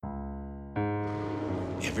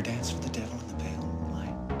You ever dance with the devil in the pale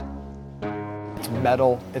moonlight? It's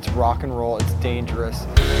metal, it's rock and roll, it's dangerous.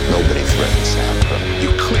 Nobody threatens Santa. You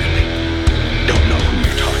clearly don't know who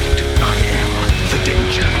you're talking to. I am the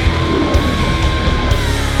danger.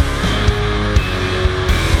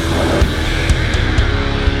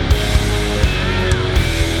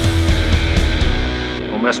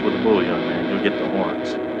 Don't mess with the bull, young man. You'll get the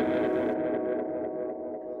horns.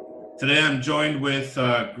 Today I'm joined with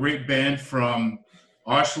a great band from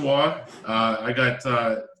Oshawa. I got,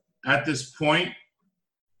 at this point,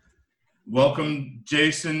 welcome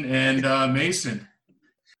Jason and Mason.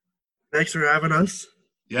 Thanks for having us.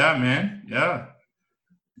 Yeah, man. Yeah.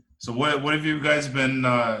 So what have you guys been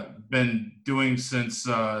doing since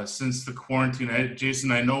the quarantine?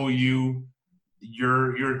 Jason, I know you're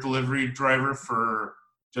a delivery driver for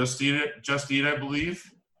Just Eat, I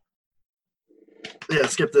believe. Yeah,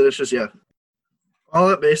 skip the dishes, yeah. I'll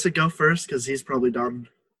let Mason go first because he's probably done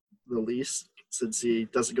the least since he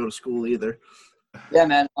doesn't go to school either. Yeah,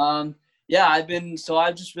 man. I've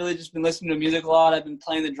just been listening to music a lot. I've been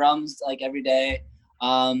playing the drums like every day.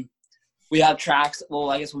 We have tracks. Well,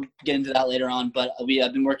 I guess we'll get into that later on, but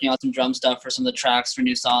I've been working on some drum stuff for some of the tracks for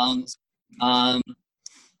new songs. I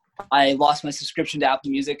lost my subscription to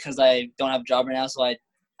Apple Music because I don't have a job right now, so I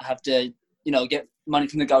have to, get money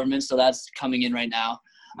from the government, so that's coming in right now.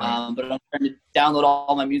 Right. But I'm trying to download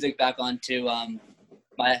all my music back onto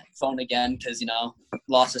my phone again because,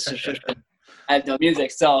 lost a subscription. I have no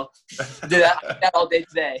music, so did that all day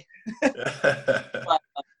today. But,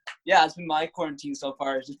 it's been my quarantine so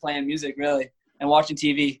far, just playing music, really, and watching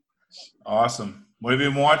TV. Awesome. What have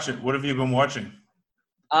you been watching?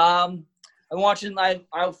 I'm watching.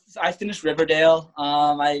 I finished Riverdale.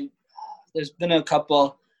 There's been a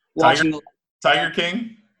couple watching. Tiger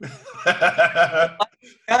King? No,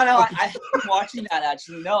 I've been watching that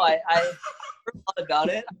actually. No, I heard a lot about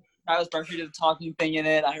it. Travis Barker did a talking thing in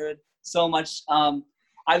it. I heard so much. I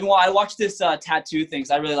watched this tattoo thing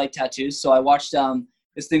because I really like tattoos. So I watched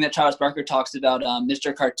this thing that Travis Barker talks about,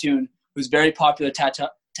 Mr. Cartoon, who's a very popular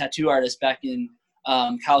tattoo artist back in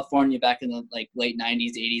California back in the late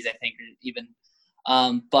 90s, 80s, I think, or even.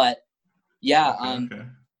 Okay.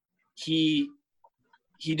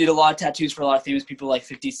 He did a lot of tattoos for a lot of famous people like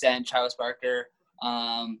 50 Cent, Travis Barker,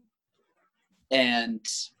 and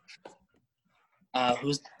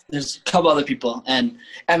there's a couple other people, and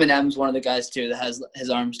Eminem's one of the guys too that has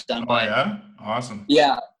his arms done by. Oh yeah, awesome.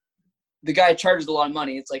 Yeah, the guy charges a lot of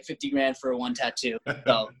money. It's like $50,000 for one tattoo.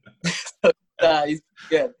 So he's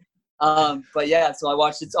good. So I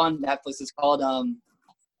watched. It's on Netflix. It's called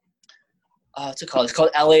what's it called? It's called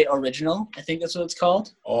LA Original. I think that's what it's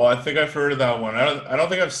called. Oh, I think I've heard of that one. I don't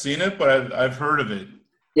think I've seen it, but I've heard of it.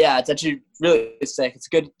 Yeah, it's actually really sick. It's a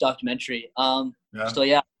good documentary. So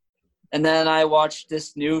yeah. And then I watched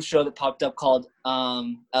this new show that popped up called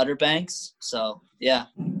Outer Banks. So yeah.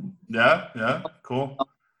 Yeah, cool.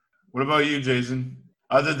 What about you, Jason?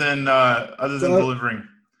 Other than delivering.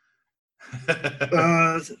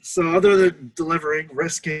 So other than delivering,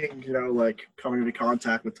 risking, coming into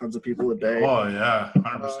contact with tons of people a day. Oh yeah,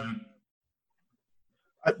 100%.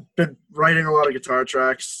 I've been writing a lot of guitar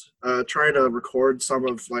tracks, trying to record some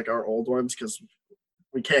of our old ones because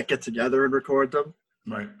we can't get together and record them.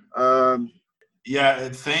 Right.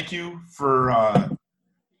 Thank you for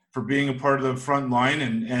being a part of the front line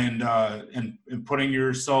and putting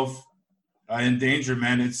yourself in danger,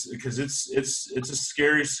 man. It's because it's a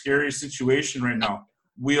scary situation right now.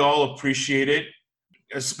 We all appreciate it,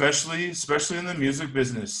 especially in the music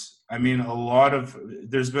business. I mean,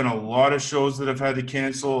 there's been a lot of shows that have had to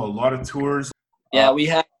cancel, a lot of tours. Yeah, we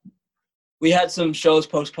had some shows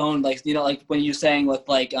postponed, like when you sang with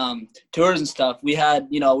tours and stuff. We had,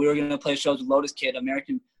 we were going to play shows with Lotus Kid,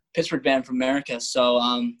 American Pittsburgh band from America. So,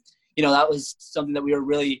 that was something that we were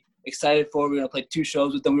really excited for. We were going to play 2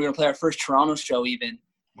 shows with them. We were going to play our first Toronto show even.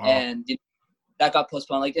 Wow. And that got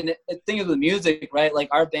postponed. And the thing is with music, right?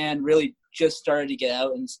 Our band really just started to get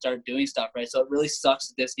out and start doing stuff, right? So it really sucks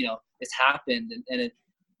that this, it's happened and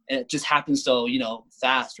it just happened so,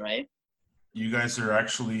 fast, right? You guys are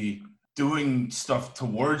actually doing stuff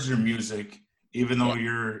towards your music, even though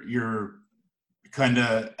you're kind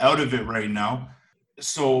of out of it right now.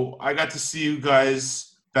 So I got to see you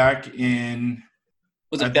guys back in.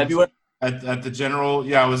 Was it February? At the General,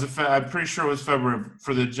 yeah, it was. I'm pretty sure it was February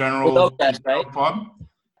for the General right? Pub.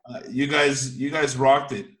 You guys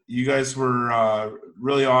rocked it. You guys were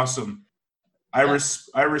really awesome. I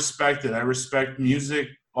respect it. I respect music,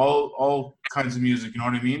 all kinds of music. You know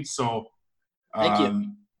what I mean? So, thank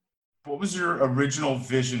you. What was your original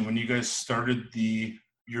vision when you guys started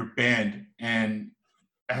your band, and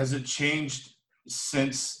has it changed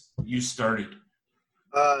since you started?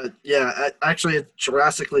 Actually, it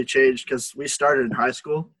drastically changed because we started in high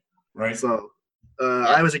school. Right. So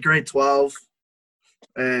I was in grade 12,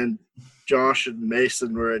 and Josh and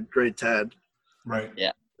Mason were in grade 10. Right.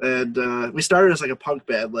 Yeah. And we started as like a punk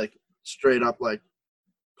band, like straight up like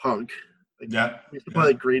punk. Like, Yeah. we used to play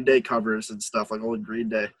like Green Day covers and stuff, like old Green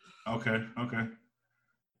Day. Okay. Okay.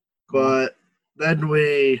 Cool. But then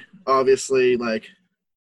we obviously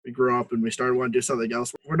we grew up and we started wanting to do something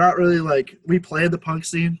else. We're not really we play in the punk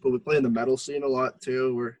scene, but we play in the metal scene a lot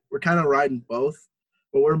too. We're kind of riding both,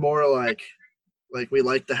 but we're more like we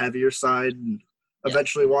like the heavier side and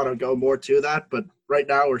eventually want to go more to that. But right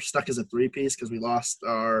now we're stuck as a 3-piece because we lost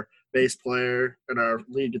our bass player and our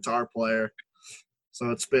lead guitar player. So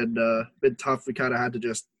it's been tough. We kind of had to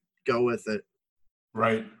just go with it.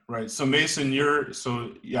 Right. So Mason, your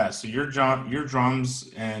drums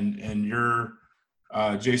and your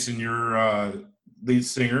Jason, your lead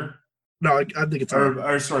singer. No, I'm the guitar.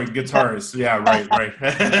 Or sorry, guitarist. Yeah, right.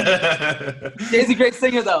 He's a great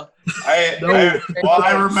singer, though. I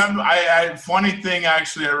remember. Funny thing,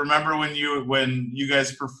 actually, I remember when you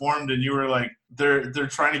guys performed and you were like, they're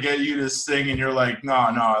trying to get you to sing, and you're like, no,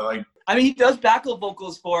 like. I mean, he does backup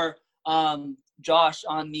vocals for Josh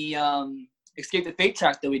on the Escape the Fate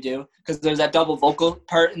track that we do, because there's that double vocal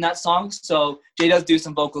part in that song. So Jay does do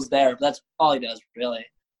some vocals there, but that's all he does, really.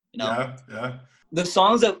 Yeah. The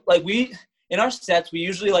songs that we in our sets, we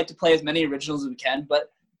usually like to play as many originals as we can,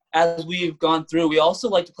 but as we've gone through, we also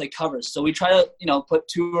like to play covers. So we try to put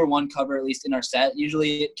 2 or 1 cover at least in our set.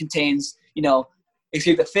 Usually it contains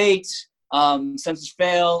Escape the Fate, Senses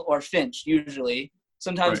Fail, or Finch. Usually,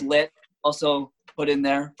 sometimes Lit also put in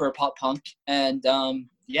there for pop punk, and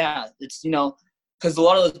it's because a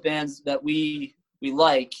lot of those bands that we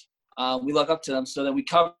like, we look up to them, so then we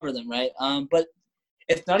cover them, right? But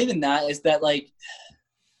it's not even that. It's that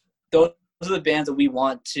those are the bands that we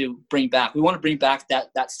want to bring back. We want to bring back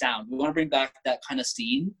that sound. We want to bring back that kind of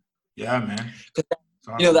scene. Yeah, man.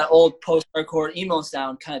 Awesome. That old post-hardcore emo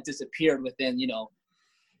sound kind of disappeared within,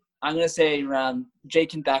 I'm going to say around, Jay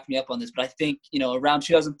can back me up on this, but I think, around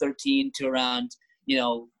 2013 to around,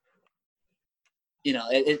 it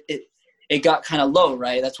got kind of low,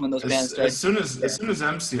 right? That's when those bands started. As soon as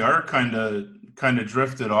MCR kind of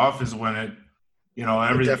drifted off is when it,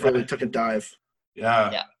 everything it definitely took a dive.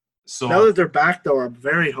 Yeah. So now that they're back, though, I'm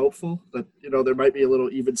very hopeful that there might be a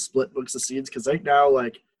little even split amongst the scenes, because right now,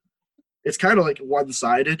 it's kind of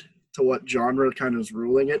one-sided to what genre kind of is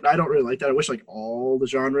ruling it. And I don't really like that. I wish all the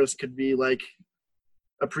genres could be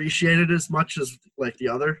appreciated as much as the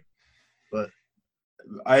other. But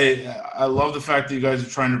I love the fact that you guys are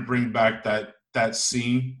trying to bring back that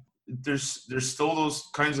scene. There's still those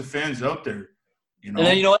kinds of fans out there, And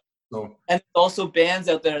then what? So, and also bands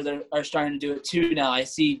out there that are starting to do it too now. I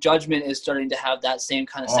see Judgment is starting to have that same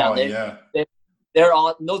kind of sound. They're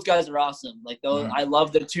all, those guys are awesome. I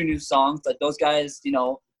love their 2 new songs. Those guys,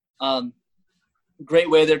 great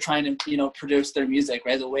way they're trying to produce their music,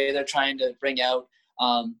 right? The way they're trying to bring out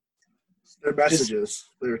their messages.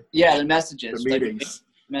 Their messages. Their meetings.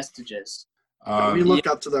 Messages. We looked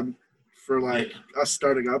up to them for us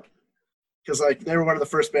starting up, because they were one of the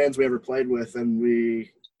first bands we ever played with, and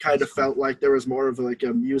we kind of felt like there was more of a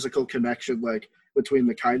musical connection between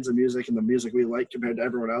the kinds of music and the music we like compared to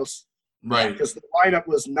everyone else. Right. Because the lineup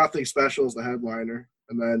was Nothing Special as the headliner,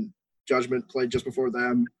 and then Judgment played just before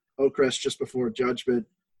them, Oakrest just before Judgment.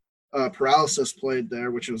 Paralysis played there,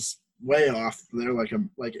 which was way off. They're like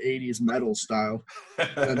 80s metal style,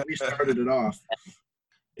 and we started it off.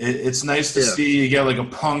 It's nice to see you get a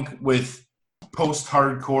punk with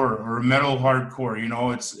post-hardcore or a metal hardcore.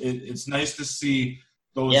 It's nice to see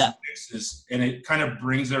those mixes, and it kind of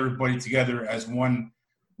brings everybody together as one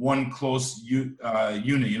close unit.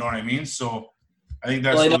 You know what I mean? So I think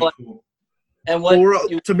that's really cool. And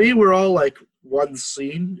to me, we're all one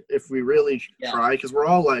scene if we really try, because we're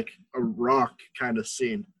all a rock kind of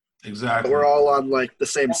scene. Exactly. But we're all on the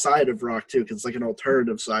same side of rock too, because it's an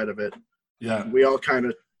alternative side of it. Yeah. We all kind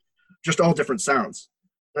of just all different sounds.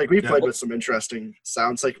 We played with some interesting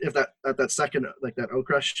sounds. If at that second that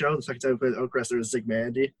Oakrest show, the second time we played Oakrest, there was Zig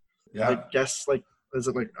Mandy. Yeah. I guess is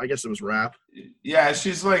it I guess it was rap. Yeah,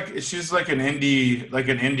 she's like an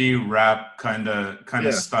indie rap kind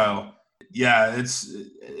of style. Yeah,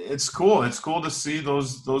 it's cool. It's cool to see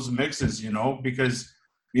those mixes, because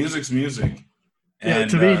music's music. And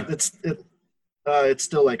to me, it's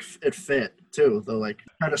still it fit too, though.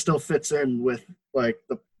 Kind of still fits in with the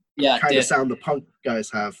kind of sound the punk guys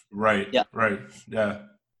have. Right. Yeah. Right. Yeah.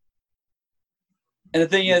 And the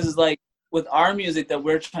thing is with our music that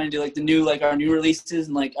we're trying to do, the new our new releases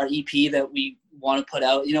and our EP that we want to put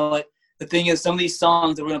out. You know what? The thing is, some of these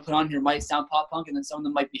songs that we're going to put on here might sound pop punk, and then some of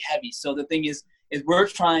them might be heavy. So the thing is we're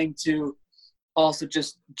trying to also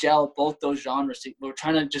just gel both those genres. We're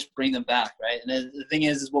trying to just bring them back, right? And the thing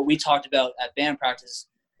is what we talked about at band practice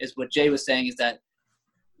is what Jay was saying, is that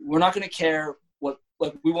we're not going to care what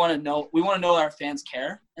we want to know. We want to know our fans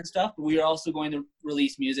care and stuff, but we are also going to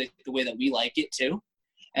release music the way that we like it too,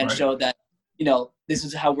 and show that, you know, this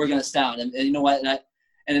is how we're going to sound. And you know what?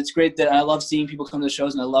 And it's great that I love seeing people come to the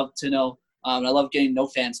shows, and I love to know, and I love getting to know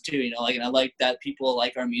fans too, you know, like, and I like that people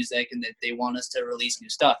like our music and that they want us to release new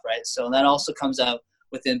stuff, right? So that also comes out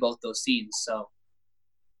within both those scenes. So,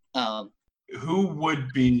 who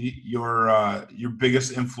would be your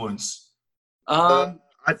biggest influence? I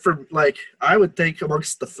would think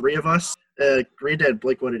amongst the three of us, Green Day and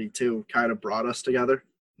Blink-182 kind of brought us together.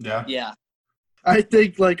 Yeah. I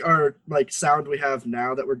think like our sound we have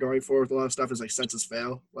now that we're going for with a lot of stuff is like Senses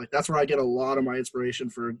Fail. Like that's where I get a lot of my inspiration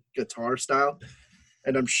for guitar style,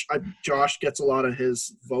 and Josh gets a lot of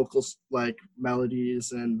his vocals, like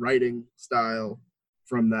melodies and writing style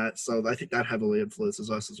from that. So I think that heavily influences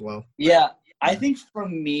us as well. Yeah, I think for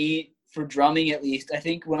me, for drumming at least, I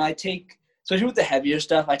think when I take, especially with the heavier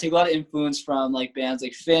stuff, I take a lot of influence from like bands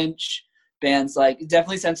like Finch, bands like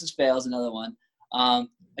definitely Senses Fail is another one.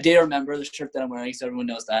 A Day to Remember, the shirt that I'm wearing, so everyone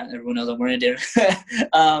knows that. Everyone knows I'm wearing a Day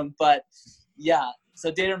to But yeah, so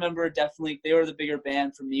Day to Remember, definitely, they were the bigger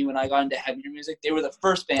band for me when I got into heavier music. They were the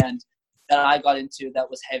first band that I got into that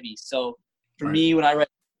was heavy. So for me, when I write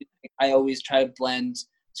music, I always try to blend,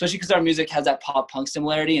 especially because our music has that pop punk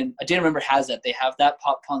similarity, and A Day to Remember has that. They have that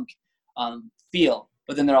pop punk feel,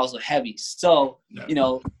 but then they're also heavy. So, you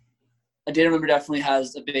know, A Day to Remember definitely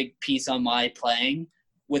has a big piece on my playing.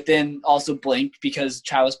 Within also Blink, because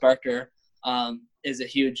Travis Barker is a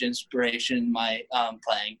huge inspiration in my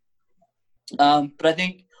playing. But I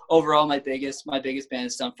think overall my biggest band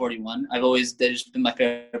is Sum 41. They've just been my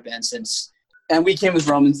favorite band since. And We Came As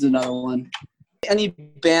Romans is another one. Any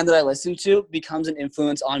band that I listen to becomes an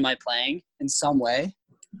influence on my playing in some way.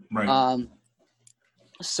 Right.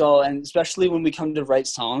 So, and especially when we come to write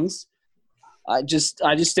songs, I just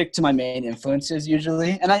stick to my main influences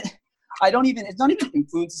usually. And it's not even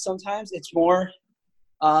influences sometimes. It's more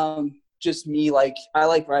just me, like, I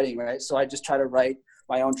like writing, right? So I just try to write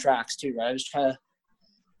my own tracks too, right?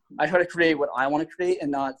 I try to create what I want to create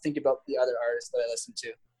and not think about the other artists that I listen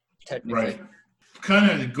to, technically. Right.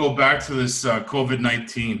 Kind of go back to this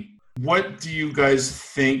COVID-19. What do you guys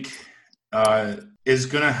think is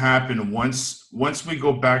going to happen once we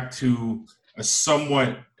go back to a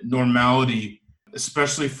somewhat normality,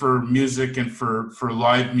 especially for music and for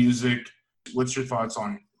live music? What's your thoughts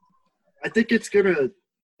on it? I think it's going to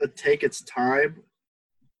take its time,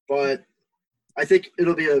 but I think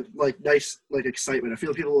it'll be a nice excitement. I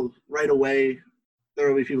feel people right away, there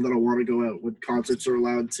will be people that will want to go out when concerts are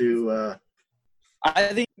allowed to.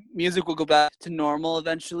 I think music will go back to normal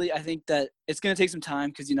eventually. I think that it's going to take some time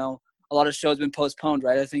because, you know, a lot of shows have been postponed,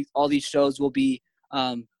 right? I think all these shows will be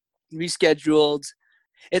rescheduled.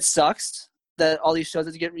 It sucks that all these shows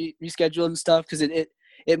have to get rescheduled and stuff because it's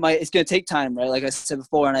going to take time, right? Like I said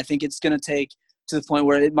before, and I think it's going to take to the point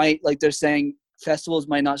where it might, like they're saying, festivals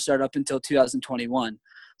might not start up until 2021.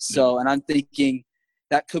 So, and I'm thinking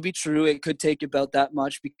that could be true. It could take about that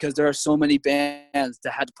much because there are so many bands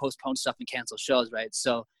that had to postpone stuff and cancel shows, right?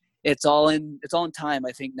 So it's all in time,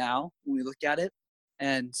 I think, now when we look at it,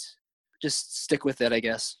 and just stick with it, I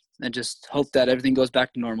guess, and just hope that everything goes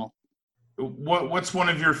back to normal. What's one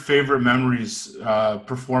of your favorite memories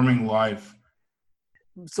performing live?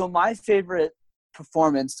 So my favorite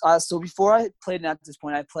performance. So before I played, and at this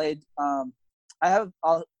point, I played. I'll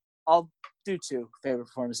do two favorite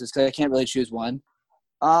performances because I can't really choose one.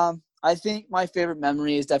 I think my favorite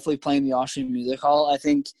memory is definitely playing the Oshawa Music Hall. I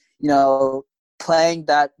think, you know, playing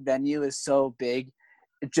that venue is so big.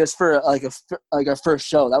 Just for our first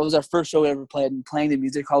show. That was our first show we ever played, and playing the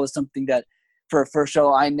music hall was something that for a first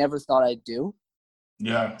show I never thought I'd do.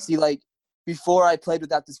 Yeah. See, like before I played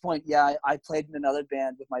with at this point, I played in another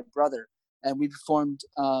band with my brother, and we performed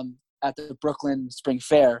at the Brooklyn Spring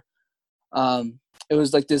Fair. It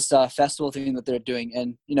was like this festival thing that they're doing,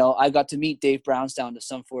 and you know, I got to meet Dave Brownstown to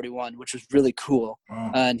Sum 41, which was really cool.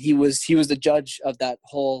 Wow. And he was the judge of that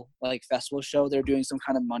whole like festival show. They're doing some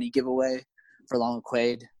kind of money giveaway for Long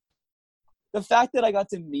Quaid. The fact that I got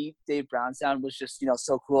to meet Dave Brownstown was just, you know,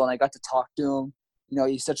 so cool, and I got to talk to him. You know,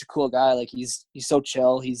 he's such a cool guy. Like he's so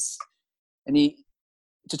chill. To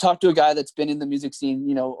talk to a guy that's been in the music scene,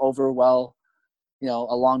 you know, a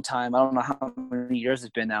long time. I don't know how many years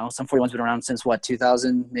it's been now. Sum 41's been around since what,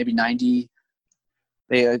 2000, maybe 90,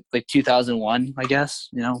 like 2001, I guess,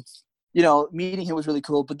 you know. meeting him was really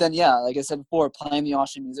cool. But then, yeah, like I said before, playing the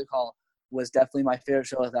Oshawa Music Hall was definitely my favorite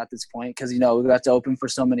show at this point because, we got to open for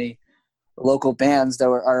so many local bands that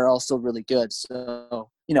are also really good. So,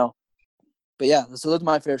 but yeah, so those are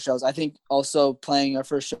my favorite shows. I think also playing our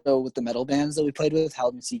first show with the metal bands that we played with,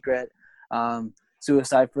 Held in Secret,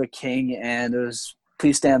 Suicide for a King, and it was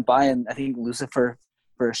Please Stand By, and I think Lucifer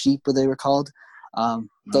for a Sheep, what they were called.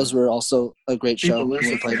 Those were also a great show when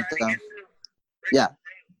we played with them. Yeah,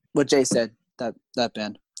 what Jay said, that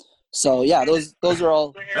band. So yeah, those are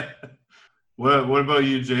all. What about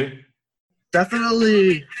you, Jay?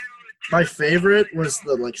 Definitely, my favorite was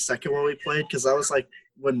the second one we played because that was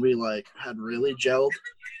when we had really gelled.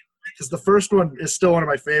 Because the first one is still one of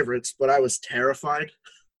my favorites, but I was terrified.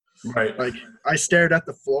 Right. I stared at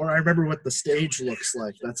the floor. I remember what the stage looks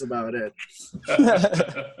like. That's about it.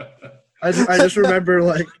 I just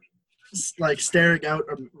remember staring out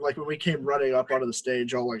when we came running up onto the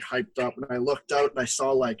stage all hyped up, and I looked out and I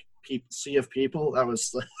saw sea of people. That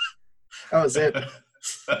was that was it.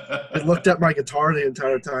 I looked at my guitar the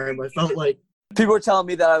entire time. I felt like people were telling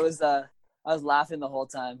me that I was laughing the whole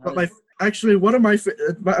time. But actually, one of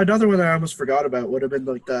another one that I almost forgot about would have been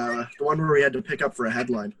the one where we had to pick up for a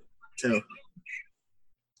headline too.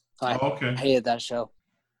 I hated that show.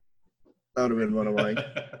 That would have been one of mine.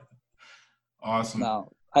 Awesome.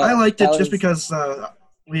 No, I liked it just because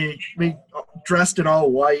we dressed in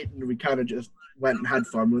all white and we kind of just went and had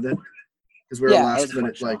fun with it because we were last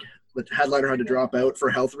minute. The headliner had to drop out for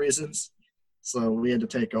health reasons, so we had to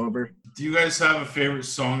take over. Do you guys have a favorite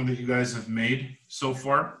song that you guys have made so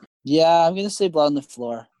far? Yeah, I'm gonna say Blood on the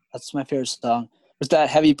Floor. That's my favorite song. With that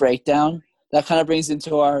heavy breakdown, that kind of brings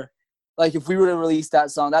into our if we were to release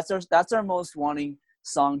that song, that's our most wanting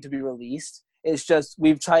song to be released. It's just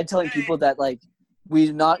we've tried telling people that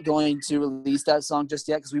we're not going to release that song just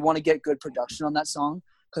yet because we want to get good production on that song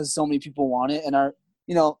because so many people want it. And our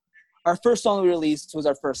first song we released was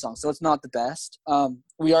our first song, so it's not the best.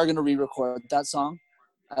 We are going to re-record that song,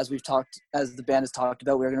 as the band has talked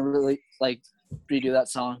about. We're going to really redo that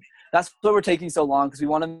song. That's why we're taking so long because we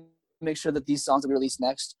want to make sure that these songs that we release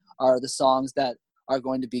next are the songs that are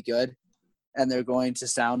going to be good and they're going to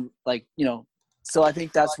sound So I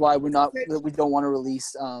think that's why we don't want to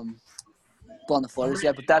release Blood on the Floor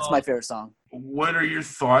yet. But that's my favorite song. What are your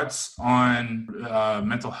thoughts on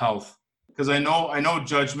mental health? Because I know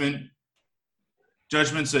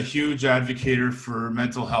Judgment's a huge advocate for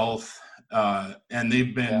mental health, and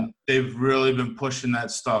they've really been pushing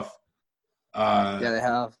that stuff. Yeah, they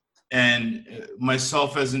have. And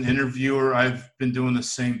myself as an interviewer, I've been doing the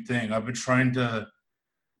same thing. I've been trying to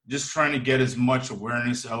get as much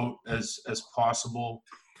awareness out as possible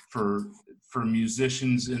for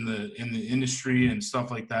musicians in the industry and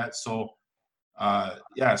stuff like that. So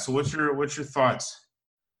so what's your thoughts?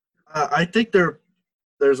 I think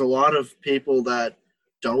there's a lot of people that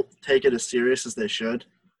don't take it as serious as they should.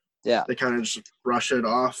 Yeah. They kind of just brush it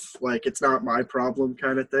off like it's not my problem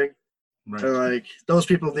kind of thing. Right. And those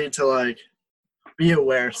people need to be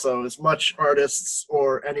aware. So as much artists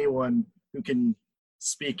or anyone who can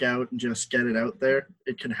speak out and just get it out there,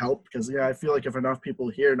 it can help because I feel like if enough people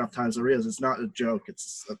hear enough times the reels, it's not a joke.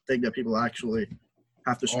 It's a thing that people actually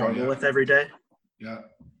have to struggle with every day. Yeah.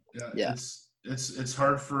 It's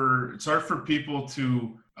hard for people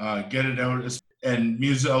to get it out, and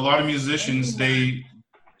a lot of musicians they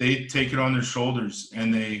take it on their shoulders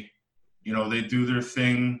and they do their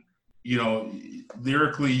thing.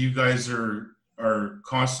 Lyrically, you guys are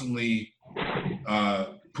constantly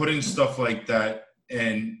putting stuff like that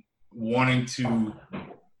and wanting to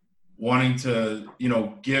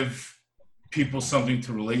give people something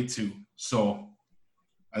to relate to. So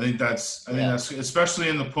I think that's especially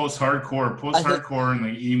in the post-hardcore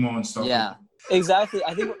and emo and stuff. Yeah, exactly.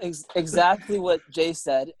 I think exactly what Jay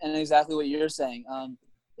said and exactly what you're saying.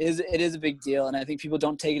 It is a big deal, and I think people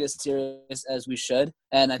don't take it as serious as we should.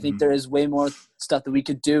 And I think there is way more stuff that we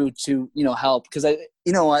could do to help. Because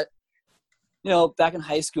back in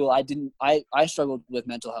high school, I struggled with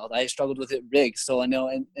mental health. I struggled with it big. So I know,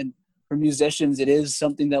 and for musicians, it is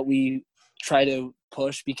something that we try to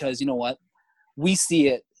push because we see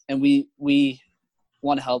it and we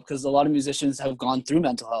want to help because a lot of musicians have gone through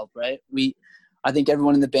mental health, right? I think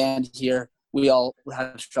everyone in the band here, we all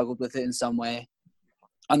have struggled with it in some way.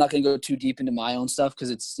 I'm not going to go too deep into my own stuff because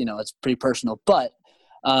it's pretty personal, but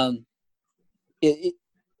it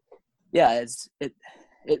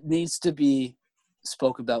needs to be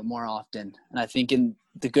spoke about more often. And I think in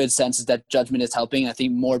the good sense is that Judgment is helping. I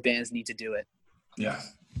think more bands need to do it. Yeah.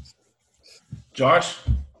 Josh,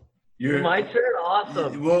 you're my turn.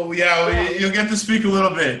 Awesome. Well, yeah, you'll get to speak a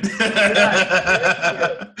little bit.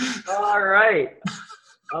 right.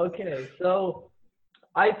 Okay, so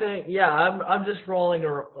I think I'm just rolling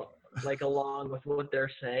along with what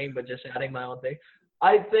they're saying, but just adding my own thing.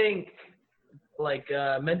 I think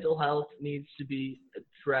mental health needs to be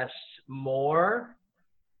addressed more.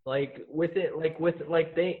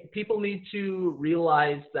 People need to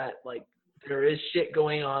realize that there is shit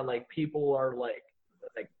going on. People are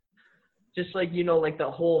the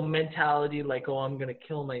whole mentality, oh, I'm gonna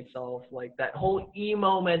kill myself, that whole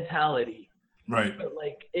emo mentality. Right. But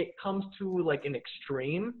it comes to an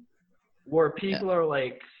extreme where people are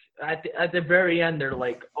at the very end they're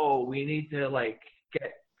oh, we need to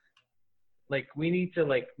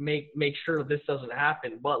make sure this doesn't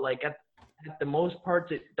happen. But at the most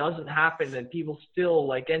part it doesn't happen, and people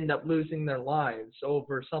still end up losing their lives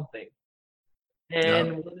over something.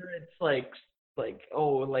 And whether it's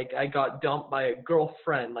I got dumped by a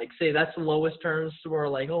girlfriend, say that's the lowest terms, where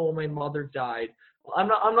oh, my mother died. Well,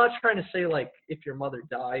 I'm not trying to say if your mother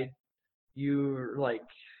died, you're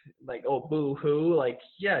oh, boo hoo,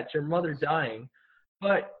 yeah, it's your mother dying.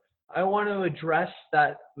 But I want to address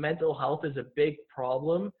that mental health is a big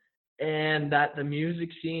problem, and that the music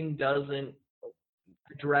scene doesn't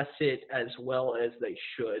address it as well as they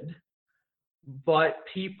should. But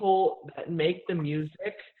people that make the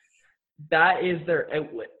music, that is their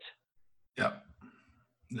outlet. Yeah,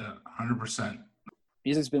 100%.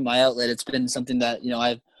 Music's been my outlet. It's been something that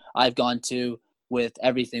I've gone to with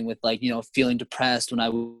everything, with feeling depressed when I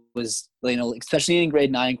was especially in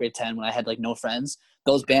grade 9, grade 10, when I had no friends.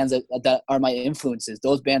 Those bands that are my influences.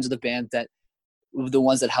 Those bands are the bands that the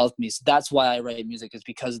ones that helped me. So that's why I write music, is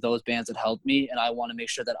because of those bands that helped me, and I want to make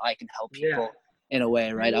sure that I can help people in a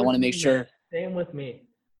way, right? I want to make sure. Same with me.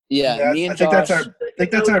 Yeah, me and I Josh.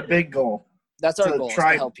 think that's our big goal. That's our goal.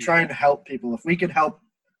 Try and help people. If we can help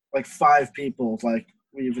 5 people,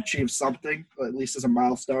 we've achieved something, at least as a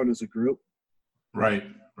milestone, as a group. Right.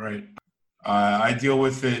 I deal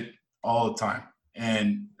with it all the time,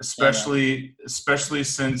 and especially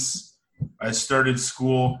since I started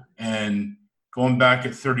school and going back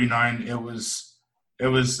at 39, it was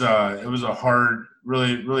a hard,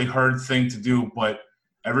 really hard thing to do, but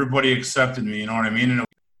everybody accepted me. You know what I mean?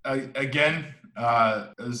 And again,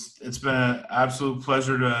 it's been an absolute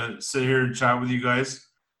pleasure to sit here and chat with you guys.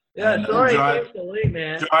 Yeah, and, sorry it came so late,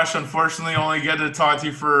 man. Josh, unfortunately, only get to talk to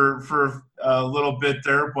you for a little bit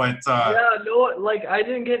there, but I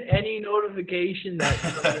didn't get any notification that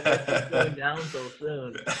it was going down so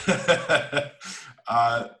soon.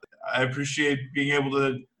 I appreciate being able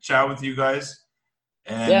to chat with you guys.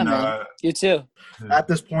 And, yeah, man. You too. At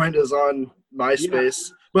this point is on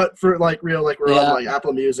MySpace, but for we're on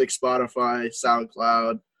Apple Music, Spotify,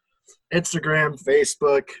 SoundCloud, Instagram,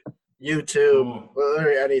 Facebook, YouTube,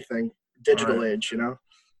 anything. Digital age,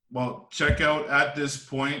 Well, check out At This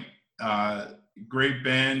Point. Great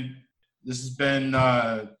band. This has been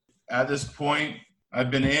At This Point. I've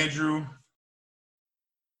been Andrew.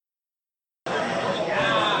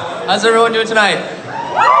 How's everyone doing tonight?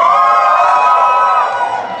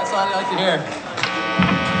 That's what I like to hear.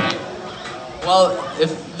 Well,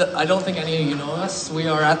 I don't think any of you know us. We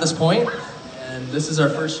are At This Point, and this is our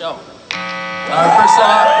first show.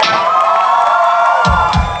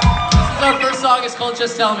 Our first song is called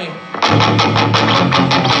Just Tell Me.